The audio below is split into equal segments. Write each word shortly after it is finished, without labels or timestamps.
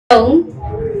So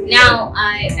now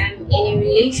I am in a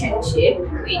relationship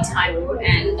with Taiwo,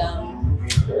 and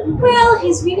well,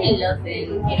 he's really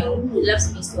loving. He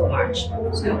loves me so much.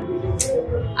 So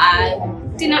I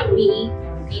do not really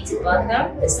need to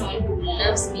bother with someone who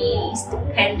loves me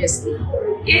stupendously.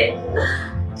 Yeah.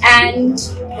 And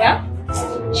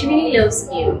well, she really loves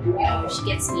me.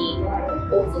 She gets me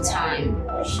all the time.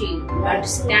 She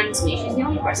understands me. She's the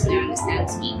only person that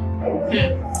understands me.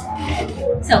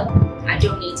 So I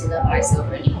don't need to love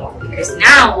myself anymore, because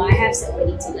now I have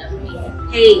somebody to love me.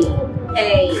 Hey.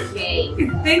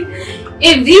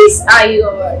 If these are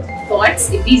your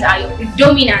thoughts, if these are your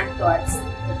dominant thoughts,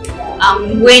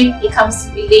 when it comes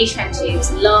to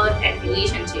relationships, love and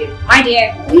relationship, my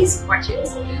dear, please watch it,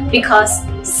 because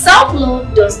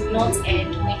self-love does not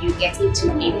end when you get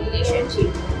into a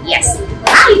relationship. Yes.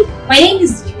 Hi, my name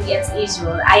is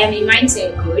𝐓𝐡𝐞. I am a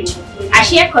mindset coach. I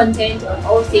share content on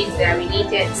all things that are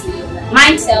related to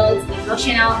mind health,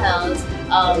 emotional health,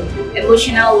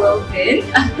 emotional well-being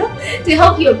to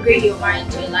help you upgrade your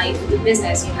mind, your life, your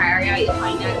business, your career, your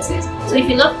finances. So if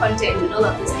you love content and all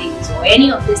of these things, or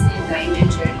any of these things that I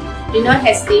mentioned, do not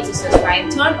hesitate to subscribe.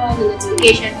 Turn on the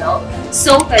notification bell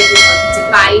so that you are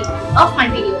notified of my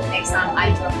video next time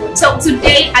I drop one. So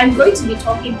today I'm going to be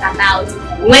talking about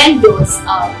when does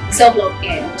self-love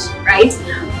end, right?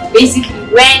 Basically,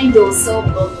 when does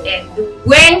self-love end?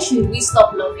 When should we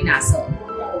stop loving ourselves?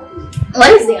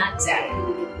 What is the answer?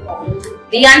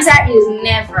 The answer is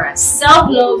never.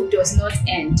 Self-love does not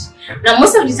end. Now,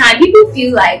 most of the time, people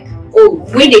feel like, oh,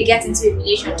 when they get into a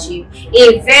relationship,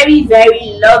 a very,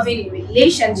 very loving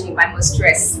relationship, I must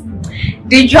stress,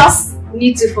 they just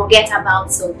need to forget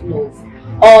about self-love.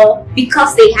 Or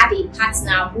because they have a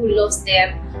partner who loves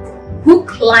them,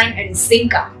 hook, line, and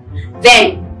sinker,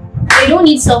 then they don't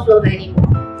need self-love anymore.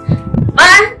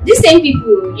 But these same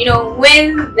people,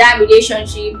 when that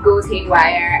relationship goes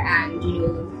haywire and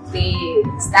they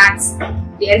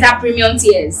enter premium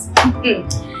tears,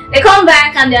 they come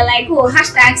back and they're like, oh,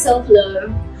 hashtag self-love,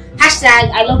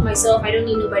 hashtag I love myself, I don't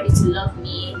need nobody to love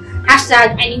me,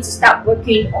 hashtag I need to start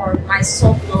working on my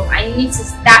self-love, I need to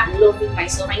start loving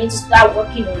myself, I need to start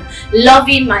working on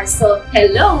loving myself.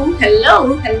 Hello.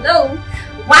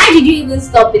 Why did you even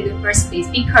stop in the first place?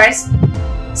 Because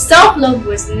self-love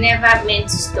was never meant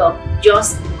to stop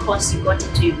just because you got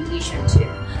into a relationship.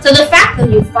 So the fact that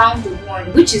you found the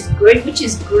one, which is great,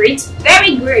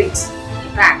 very great,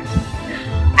 in fact,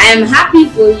 I am happy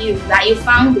for you that you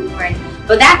found the one,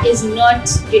 but that is not,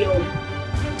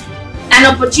 an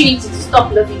opportunity to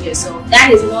stop loving yourself.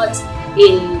 That is not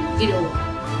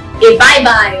a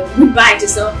bye-bye or goodbye to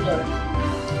self-love.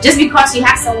 Just because you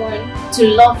have someone to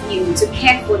love you, to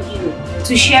care for you,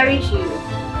 to cherish you,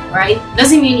 right,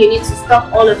 doesn't mean you need to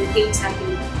stop all of the things that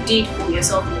you did for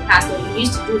yourself in the past, or you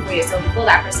used to do for yourself before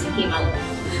that person came along.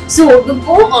 So the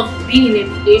goal of being in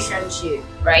a relationship,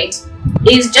 right,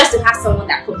 is just to have someone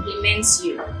that complements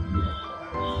you,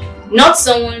 not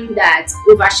someone that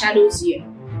overshadows you,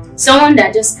 someone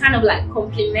that just kind of like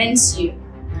complements you.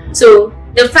 So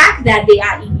the fact that they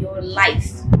are in your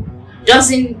life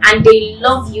and they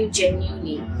love you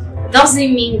genuinely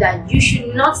doesn't mean that you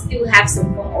should not still have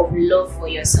some form of love for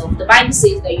yourself. The Bible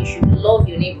says that you should love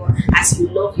your neighbor as you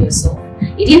love yourself.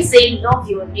 It didn't say love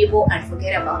your neighbor and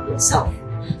forget about yourself.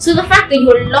 So the fact that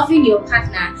you're loving your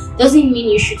partner doesn't mean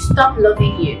you should stop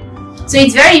loving you. So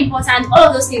it's very important, all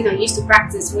of those things that you used to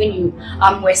practice when you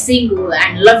were single,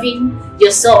 and loving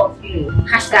yourself,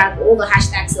 hashtag all the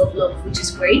hashtag self-love, which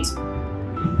is great.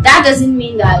 That doesn't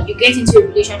mean that you get into a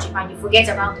relationship and you forget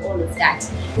about all of that.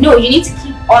 No, you need to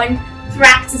keep on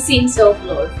practicing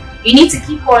self-love. You need to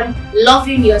keep on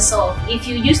loving yourself. If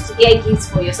you used to get gifts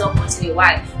for yourself once in a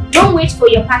while, don't wait for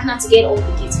your partner to get all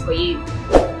the gifts for you.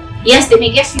 Yes, they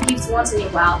may get you gifts once in a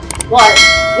while, but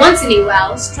once in a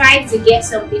while, strive to get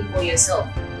something for yourself,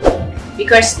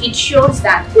 because it shows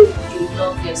that, oh, you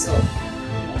love yourself,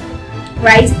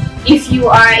 right? If you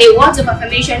are a words of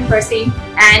affirmation person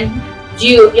and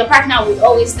your partner will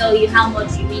always tell you how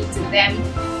much you mean to them,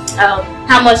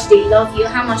 how much they love you,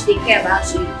 how much they care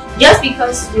about you, just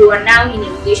because you are now in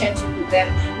a relationship with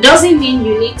them doesn't mean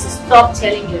you need to stop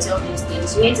telling yourself these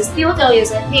things. You need to still tell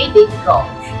yourself, hey baby girl,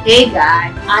 hey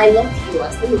guy, I love you, I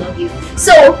still love you.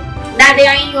 So that they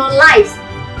are in your life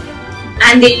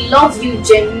and they love you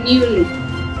genuinely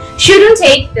shouldn't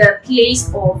take the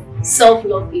place of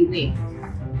self-love away.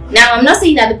 Now, I'm not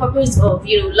saying that the purpose of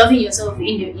loving yourself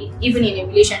even in a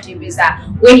relationship is that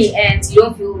when it ends, you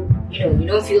don't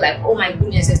feel like, oh my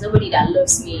goodness, there's nobody that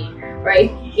loves me,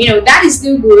 right? That is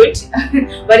still good,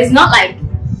 but it's not like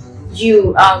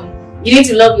you need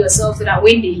to love yourself so that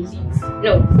when they leave,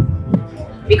 no,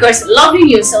 because loving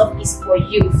yourself is for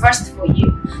you, first for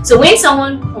you. So when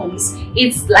someone comes,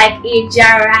 it's like a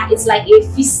jara, it's like a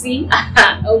feasting.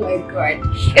 Oh my god,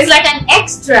 it's like an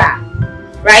extra,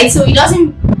 right? So it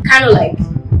doesn't kind of like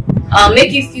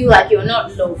make you feel like you're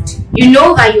not loved. You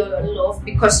know that you're loved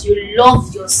because you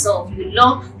love yourself, you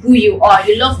love who you are,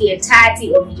 you love the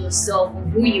entirety of yourself, of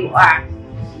who you are.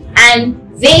 And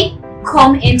they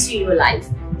come into your life,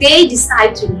 they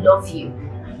decide to love you.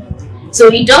 So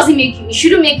it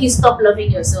shouldn't make you stop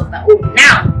loving yourself, that oh,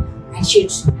 now I should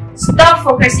stop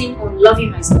focusing on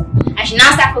loving myself, I should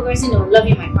now start focusing on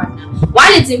loving my partner.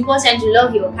 While it's important to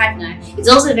love your partner, it's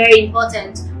also very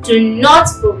important to not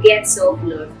forget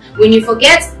self-love. When you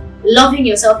forget loving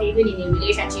yourself, even in a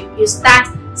relationship, you start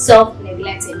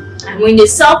self-neglecting. And when you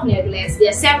self-neglect, there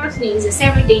are several things, there are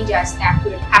several dangers that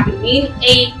could happen. In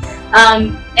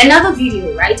another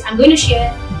video, right, I'm going to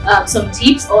share some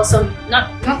tips, or some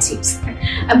not tips.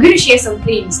 I'm going to share some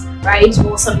things, right,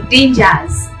 or some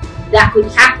dangers that could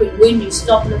happen when you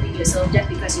stop loving yourself just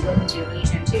because you got into a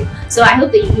relationship. So I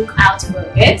hope that you look out for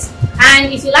it.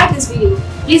 And if you like this video,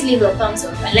 please leave a thumbs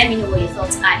up and let me know what your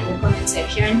thoughts are in the comment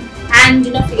section. And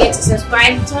do not forget to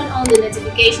subscribe, turn on the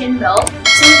notification bell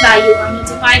so that you are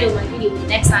notified of my video the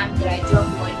next time that I drop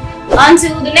one.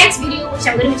 Until the next video, which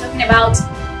I'm going to be talking about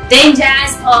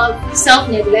dangers of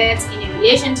self-neglect in a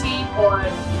relationship, or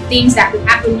things that could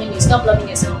happen when you stop loving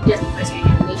yourself just because you're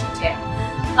in a relationship.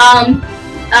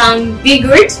 Be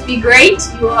good, be great,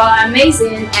 you are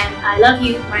amazing, and I love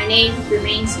you. My name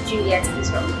remains Juliet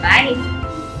Israel. Bye.